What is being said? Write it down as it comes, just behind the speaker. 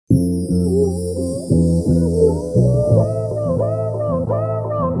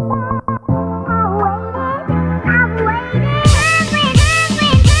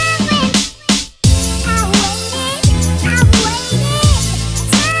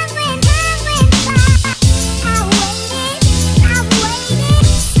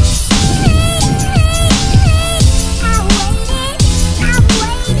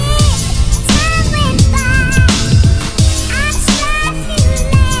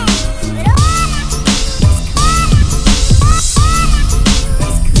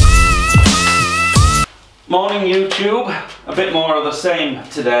YouTube, a bit more of the same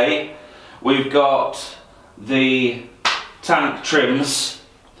today. We've got the tank trims,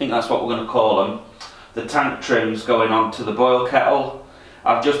 I think that's what we're going to call them, the tank trims going on to the boil kettle.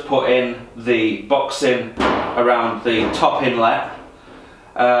 I've just put in the boxing around the top inlet.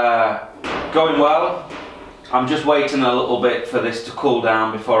 Going well. I'm just waiting a little bit for this to cool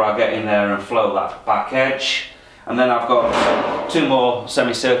down before I get in there and flow that back edge. And then I've got 2 more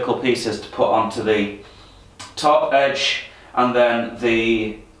semicircle pieces to put onto the top edge, and then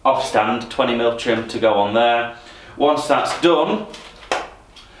the off stand 20mm trim to go on there. Once that's done,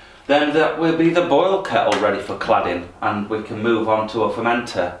 then that will be the boil kettle ready for cladding, and we can move on to a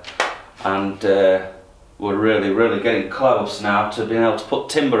fermenter. And we're really getting close now to being able to put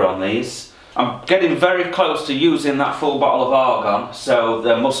timber on these. I'm getting very close to using that full bottle of argon, so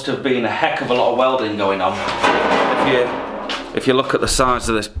there must have been a heck of a lot of welding going on. If you look at the size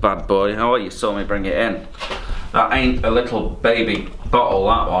of this bad boy, oh, you saw me bring it in. That ain't a little baby bottle,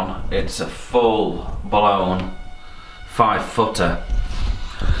 that one. It's a full blown 5-footer.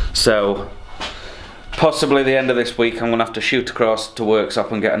 So possibly the end of this week I'm going to have to shoot across to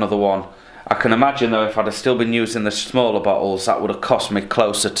workshop and get another one. I can imagine though, if I'd have still been using the smaller bottles, that would have cost me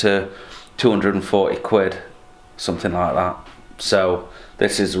closer to 240 quid, something like that. So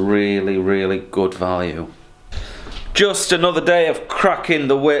this is really good value. Just another day of cracking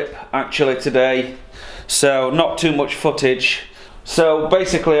the whip actually today, so not too much footage. So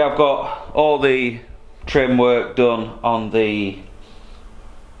basically I've got all the trim work done on the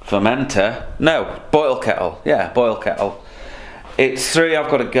fermenter, no, boil kettle, yeah, boil kettle. It's 3,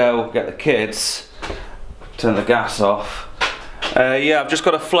 I've got to go get the kids, turn the gas off. Yeah, I've just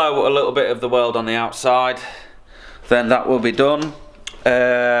got to flow a little bit of the weld on the outside, then that will be done.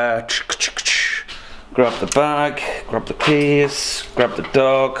 Grab the bag, grab the keys, grab the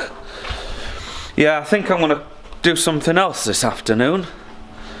dog. Yeah, I think I'm going to do something else this afternoon.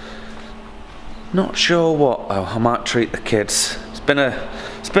 Not sure what though. I might treat the kids. It's been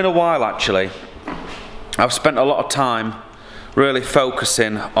a while actually. I've spent a lot of time really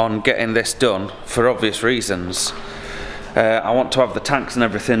focusing on getting this done for obvious reasons. I want to have the tanks and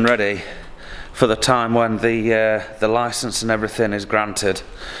everything ready for the time when the license and everything is granted.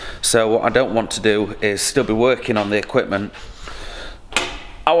 So what I don't want to do is still be working on the equipment.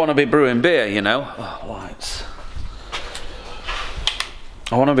 I want to be brewing beer, you know. Oh, lights.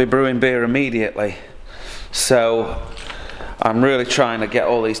 I want to be brewing beer immediately. So I'm really trying to get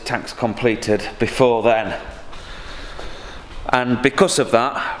all these tanks completed before then. And because of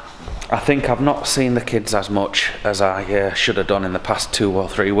that, I think I've not seen the kids as much as I should have done in the past 2 or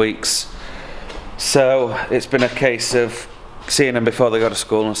 3 weeks. So it's been a case of seeing them before they go to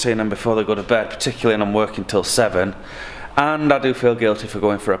school and seeing them before they go to bed, particularly when I'm working till 7. And I do feel guilty for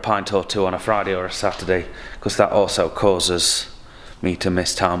going for a pint or 2 on a Friday or a Saturday, because that also causes me to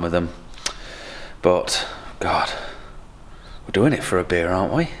miss time with them. But, God, we're doing it for a beer,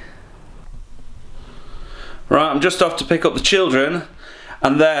 aren't we? Right, I'm just off to pick up the children.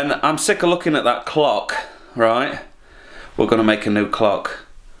 And then I'm sick of looking at that clock, right? We're going to make a new clock.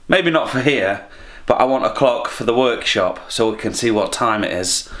 Maybe not for here, but I want a clock for the workshop so we can see what time it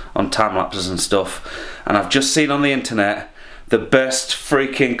is on time lapses and stuff. And I've just seen on the internet the best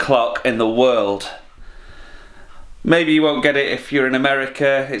freaking clock in the world. Maybe you won't get it if you're in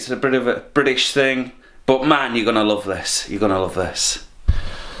America, it's a bit of a British thing, but man, you're going to love this. You're going to love this.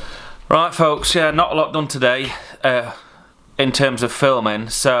 Right folks, yeah, not a lot done today. In terms of filming,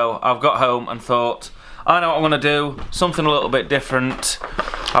 so I've got home and thought, I know what I'm going to do, something a little bit different.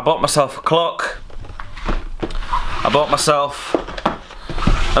 I bought myself a clock, I bought myself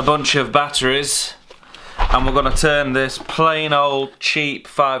a bunch of batteries, and we're going to turn this plain old cheap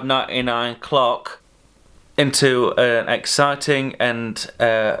 $5.99 clock into an exciting and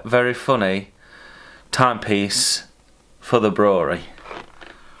very funny timepiece for the brewery.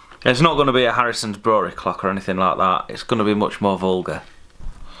 It's not going to be a Harrison's Brewery clock or anything like that. It's going to be much more vulgar.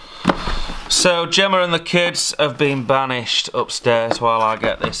 So Gemma and the kids have been banished upstairs while I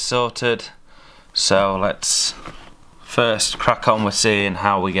get this sorted. So let's first crack on with seeing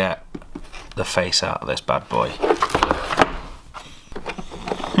how we get the face out of this bad boy.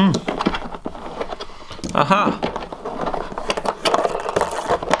 Aha!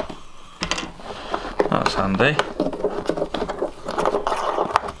 That's handy.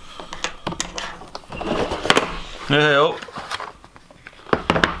 Yep.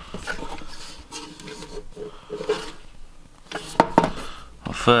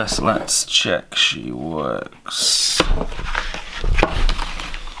 Well, first let's check she works.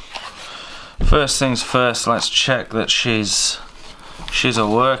 First things first, let's check that she's a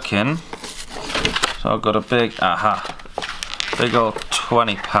working. So I've got a big old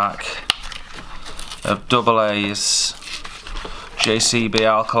 20 pack of AA's JCB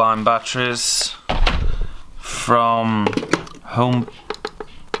alkaline batteries from Home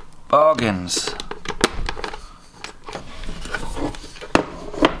Bargains.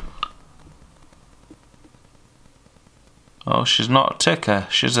 Oh, she's not a ticker,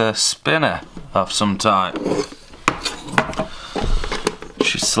 she's a spinner of some type.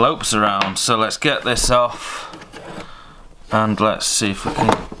 She slopes around, so let's get this off and let's see if we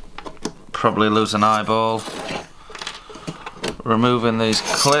can probably lose an eyeball. Removing these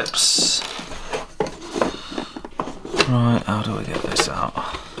clips. Right, how do we get this out?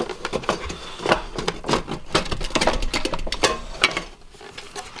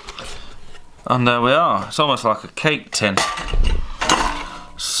 And there we are, it's almost like a cake tin.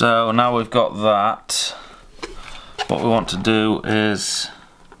 So now we've got that, what we want to do is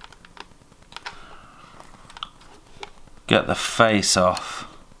get the face off.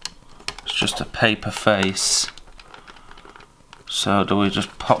 It's just a paper face. So do we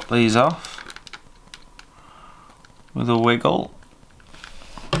just pop these off with a wiggle?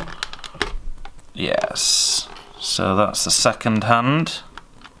 Yes. So that's the second hand.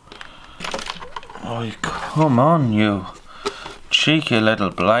 Oh, come on, you cheeky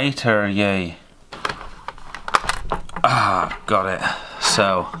little blighter, ye. Ah, got it.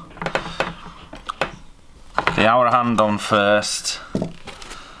 So, the hour hand on first,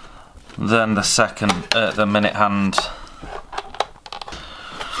 then the second, the minute hand.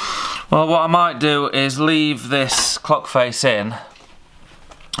 Well, what I might do is leave this clock face in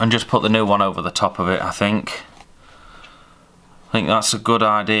and just put the new one over the top of it, I think. I think that's a good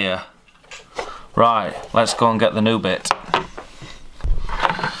idea. Right, let's go and get the new bit.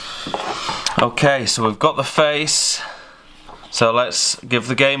 Okay, so we've got the face, so let's give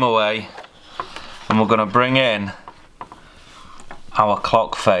the game away and we're going to bring in our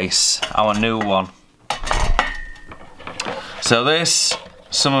clock face, our new one. So this,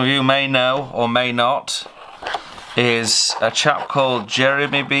 some of you may know or may not, is a chap called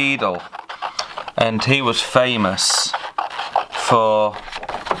Jeremy Beadle, and he was famous for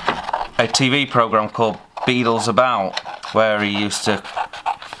a TV program called Beadle's About, where he used to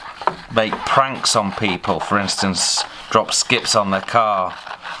make pranks on people, for instance drop skips on their car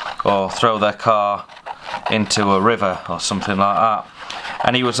or throw their car into a river or something like that.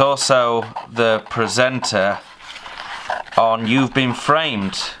 And he was also the presenter on You've Been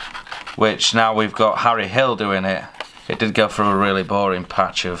Framed, which now we've got Harry Hill doing it. It did go through a really boring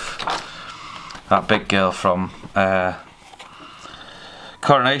patch of that big girl from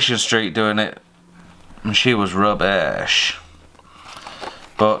Coronation Street doing it, and she was rubbish.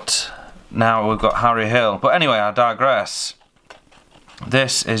 But now we've got Harry Hill. But anyway, I digress.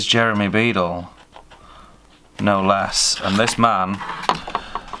 This is Jeremy Beadle, no less, and this man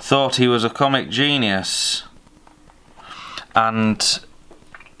thought he was a comic genius, and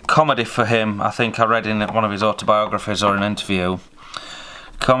comedy for him, I think I read in one of his autobiographies or an interview,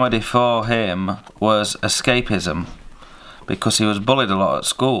 comedy for him was escapism, because he was bullied a lot at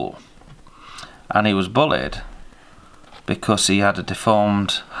school, and he was bullied because he had a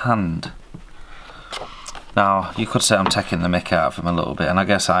deformed hand. Now, you could say I'm taking the mick out of him a little bit, and I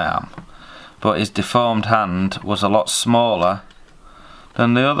guess I am, but his deformed hand was a lot smaller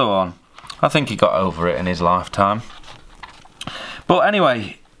than the other one. I think he got over it in his lifetime. But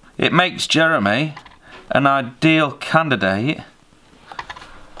anyway, it makes Jeremy an ideal candidate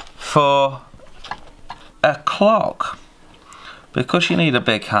for a clock, because you need a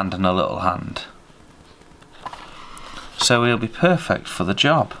big hand and a little hand. So he'll be perfect for the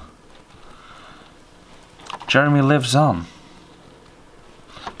job. Jeremy lives on.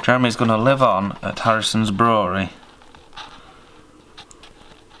 Jeremy's going to live on at Harrison's Brewery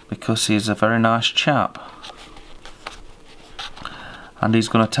because he's a very nice chap, and he's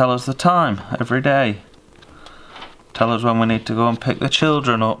going to tell us the time every day, tell us when we need to go and pick the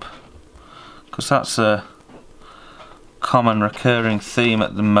children up, because that's a common recurring theme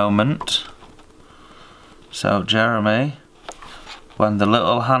at the moment. So Jeremy, when the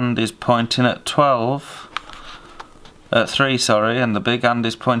little hand is pointing at 3, sorry, and the big hand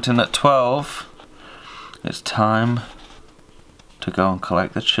is pointing at 12, it's time to go and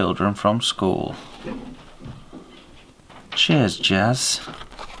collect the children from school. Cheers, Jazz.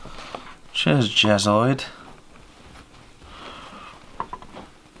 Cheers, Jazzoid.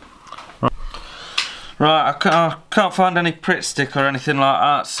 Right, I can't find any Pritt stick or anything like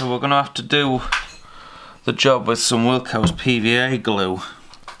that, so we're going to have to do the job with some Wilko's PVA glue.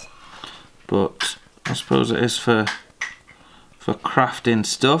 But I suppose it is for crafting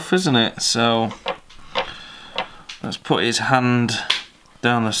stuff, isn't it? So Let's put his hand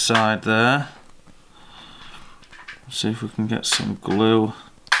down the side there. See if we can get some glue.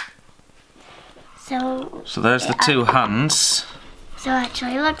 So there's the two hands. So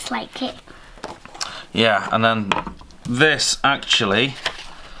actually it looks like it. Yeah, and then this actually,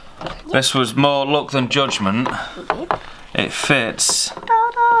 this was more luck than judgment. It fits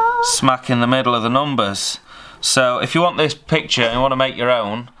smack in the middle of the numbers. So if you want this picture and you want to make your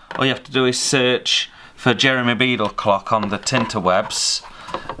own, all you have to do is search for Jeremy Beadle clock on the tinterwebs,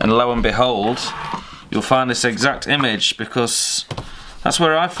 and lo and behold, you'll find this exact image, because that's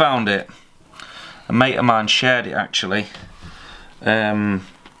where I found it. A mate of mine shared it actually on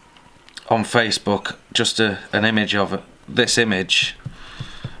Facebook, just an image of it, this image,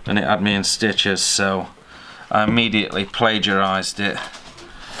 and it had me in stitches, so I immediately plagiarised it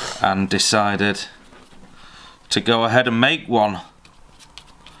and decided to go ahead and make one.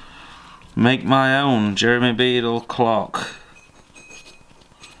 Make my own Jeremy Beadle clock.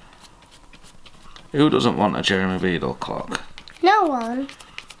 Who doesn't want a Jeremy Beadle clock? No one.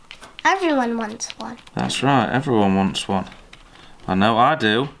 Everyone wants one. That's right, everyone wants one. I know I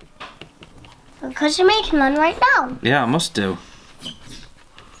do. Because you're making one right now. Yeah, I must do.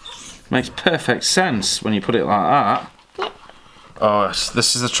 Makes perfect sense when you put it like that. Yep. Oh,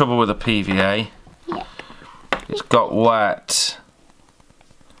 this is the trouble with the PVA. Yep. It's got wet.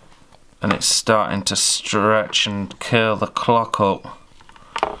 And it's starting to stretch and curl the clock up.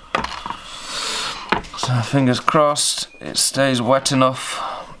 So fingers crossed it stays wet enough,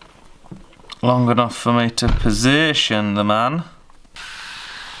 long enough for me to position the man.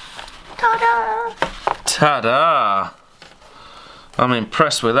 Ta-da! Ta-da! I'm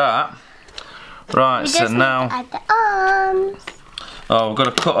impressed with that. Right, so now... Add the arms. Oh, we've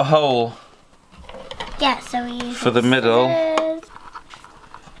got to cut a hole. Yeah, so we use for the middle. Scissors.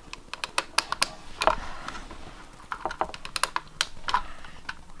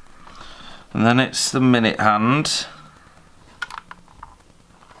 And then it's the minute hand.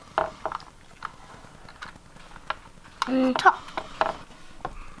 On top.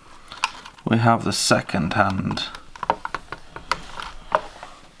 We have the second hand.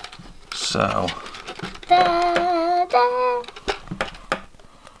 So. Da, da.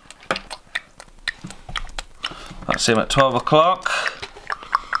 That's him at 12 o'clock.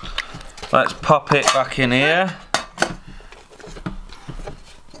 Let's pop it back in here.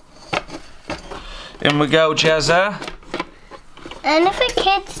 In we go, Jezza. And if a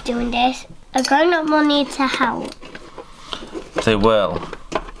kid's doing this, a grown-up will need to help. They will.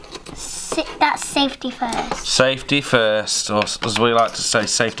 That's safety first. Safety first, or as we like to say,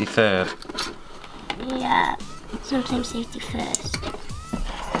 safety third. Yeah, sometimes safety first.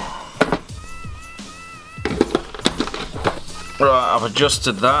 Right, I've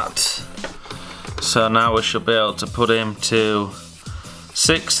adjusted that. So now we should be able to put him to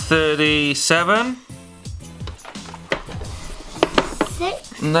 6:37.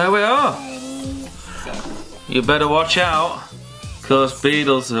 6. And there we are. You better watch out, because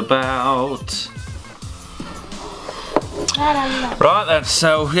Beadle's about. Right then,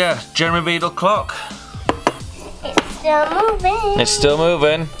 so yeah, Jeremy Beadle clock. It's still moving. It's still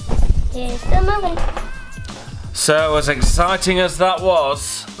moving. It's still moving. So as exciting as that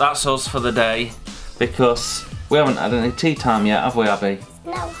was, that's us for the day, because we haven't had any tea time yet, have we, Abby?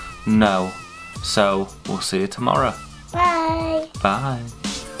 No. No. So we'll see you tomorrow. Bye. Bye.